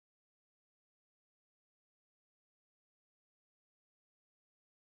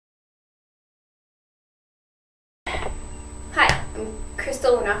I'm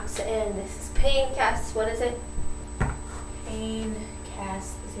Crystal Knox, and this is Payncast. What is it?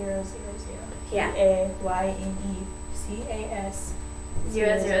 Payncast 000. Yeah. PAYNECAS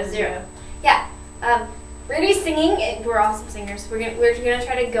 000. Yeah. We're gonna be singing, and we're awesome singers. We're gonna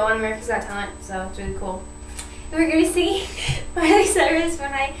try to go on America's Got Talent, so it's really cool. And we're gonna be singing Miley Cyrus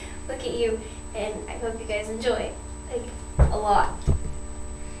When I Look at You, and I hope you guys enjoy, like, a lot.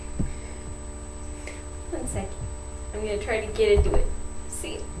 1 second. I'm gonna try to get into it.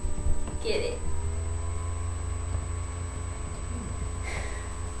 See, get it.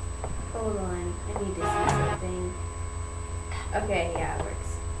 Hold on, I need to see something. Okay, yeah, it works.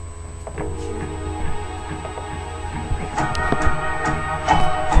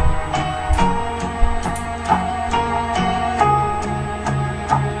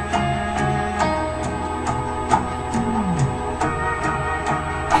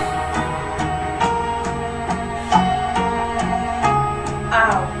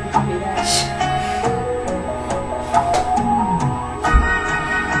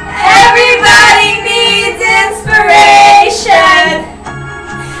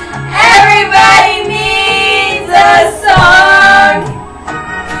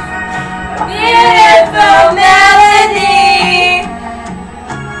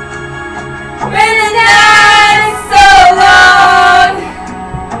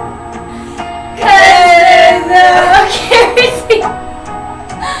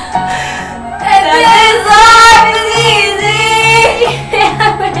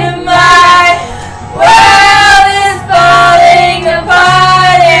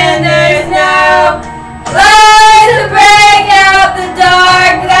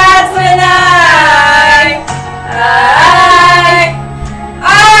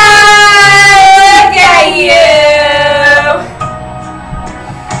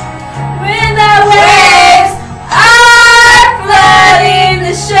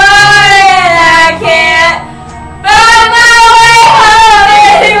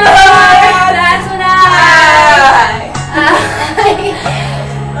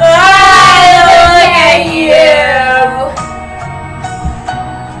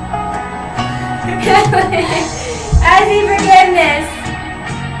 I see forgiveness.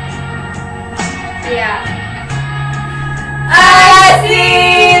 Yeah. I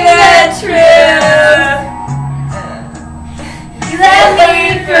see the truth. You let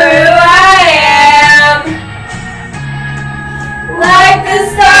me for who I am. Like the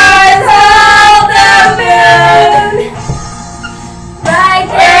stars hold the moon. Like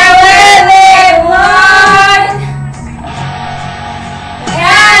they're where they belong.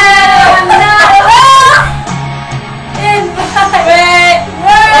 And I'm not alone. But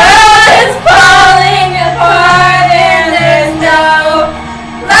world is falling apart, and there's no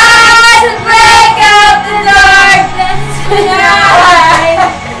light to break out the darkness tonight.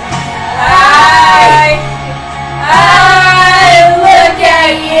 I look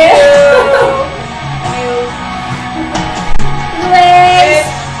at you. Waves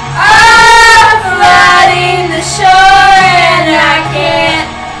are flooding the shore, and I can't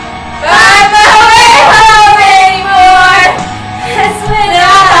find my way home anymore. That's when I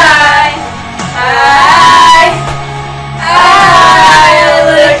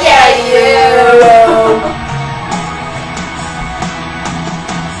look at you.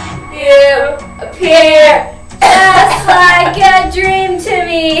 You appear just like a dream to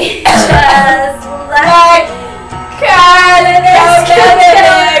me, just like kind of this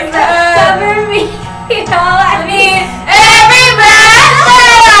cover me. I mean, every breath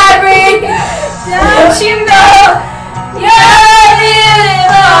that I breathe. Don't you know you're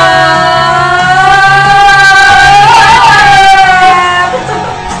beautiful?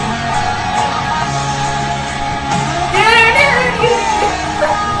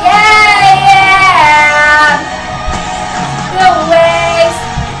 Yeah. The waves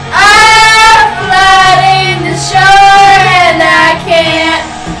are flooding the shore, and I can't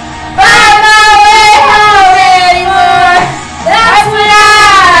find my way home anymore. That's when I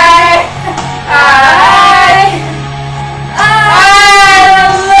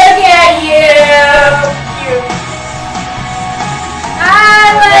look at you. I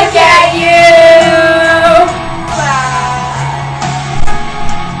look at you.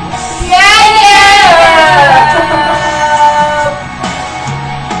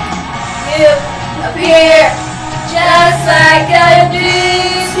 You appear just like a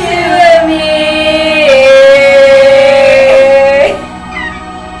dream to me.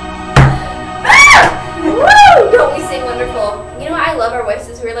 Woo! Don't we sing wonderful? You know, I love our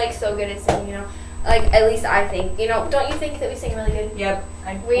voices. We're like so good at singing, you know. Like, at least I think. You know, don't you think that we sing really good? Yep.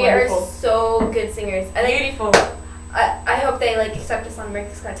 We are so good singers. I think Beautiful. I hope they like accept us on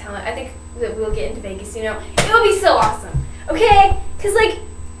America's Got Talent. I think that we'll get into Vegas. You know, it would be so awesome. Okay, cause like,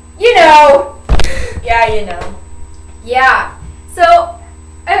 you know. Yeah, you know. Yeah. So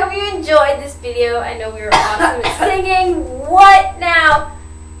I hope you enjoyed this video. I know we were awesome at singing. What now?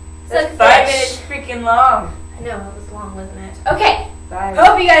 That's 5 minutes freaking long. I know, it was long, wasn't it? Okay. 5.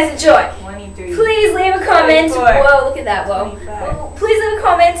 Hope you guys enjoyed. 23. Please leave a comment. 24, Whoa, look at that. Whoa. 25. Please leave a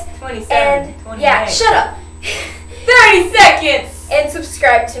comment. 27. And 28. yeah, shut up. 30 seconds. And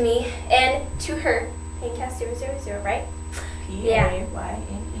subscribe to me and to her. Pancast000, right?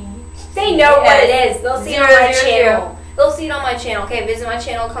 P-A-Y-N-E. They know what it is. They'll see it on my 000. channel. They'll see it on my channel. Okay, visit my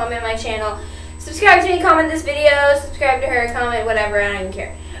channel, comment my channel. Subscribe to me, comment this video, subscribe to her, comment whatever, I don't even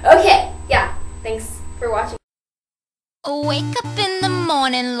care. Okay, yeah. Thanks for watching. Wake up in the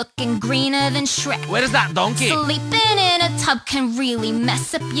morning looking greener than Shrek. Where's that donkey? Sleeping in a tub can really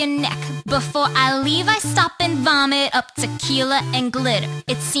mess up your neck. Before I leave, I stop and vomit up tequila and glitter.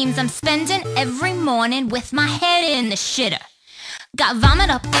 It seems I'm spending every morning with my head in the shitter. Got vomit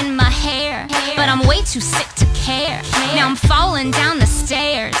up in my hair, but I'm way too sick to care. Now I'm falling down the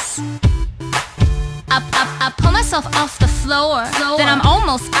stairs. I pull myself off the floor, then I'm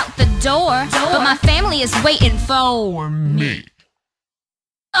almost out the door, but my family is waiting for me.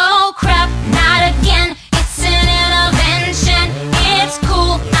 Oh crap, not again, it's an intervention. It's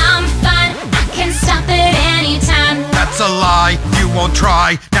cool, I'm fine, I can stop it anytime. That's a lie, you won't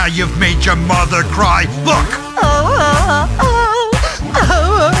try. Now you've made your mother cry. Look!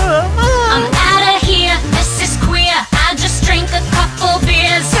 I'm out of here, this is queer. I just drank a couple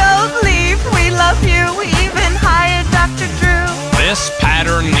beers. Don't leave, we love you. We even hired Dr. Drew. This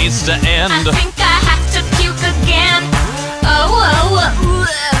pattern needs to end. I think I have to puke again.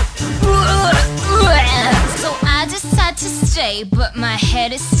 So I decide to stay, but my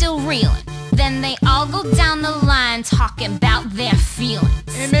head is still reeling. Then they all go down the line talking about their feelings.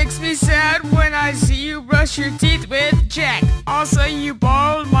 It makes me sad when I see you brush your teeth with Jack. Also, you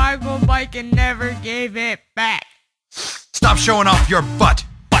borrowed my gold bike and never gave it back. Stop showing off your butt.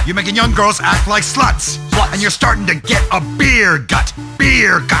 You're making young girls act like sluts. And you're starting to get a beer gut.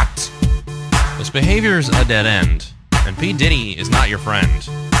 Beer gut. This behavior's a dead end, and P. Diddy is not your friend.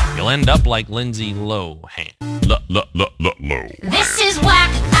 You'll end up like Lindsay Lohan. Low. This is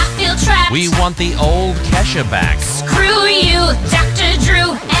whack, I feel trapped. We want the old Kesha back. Screw you, Dr.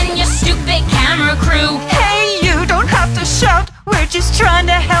 Drew, and your stupid camera crew. Hey, you don't have to shout. We're just trying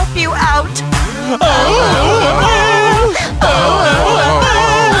to help you out.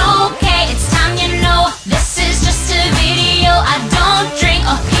 Okay, it's time you know. This is just a video. I don't drink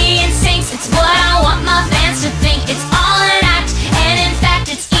or pee in sinks. It's what I want my fans to think. It's all an act, and in fact,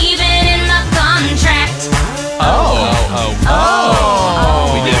 it's even in the contract.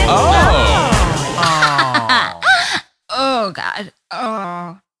 We did. Oh, God.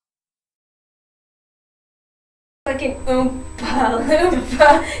 Oh. Like an oompa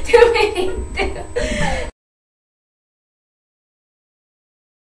loompa.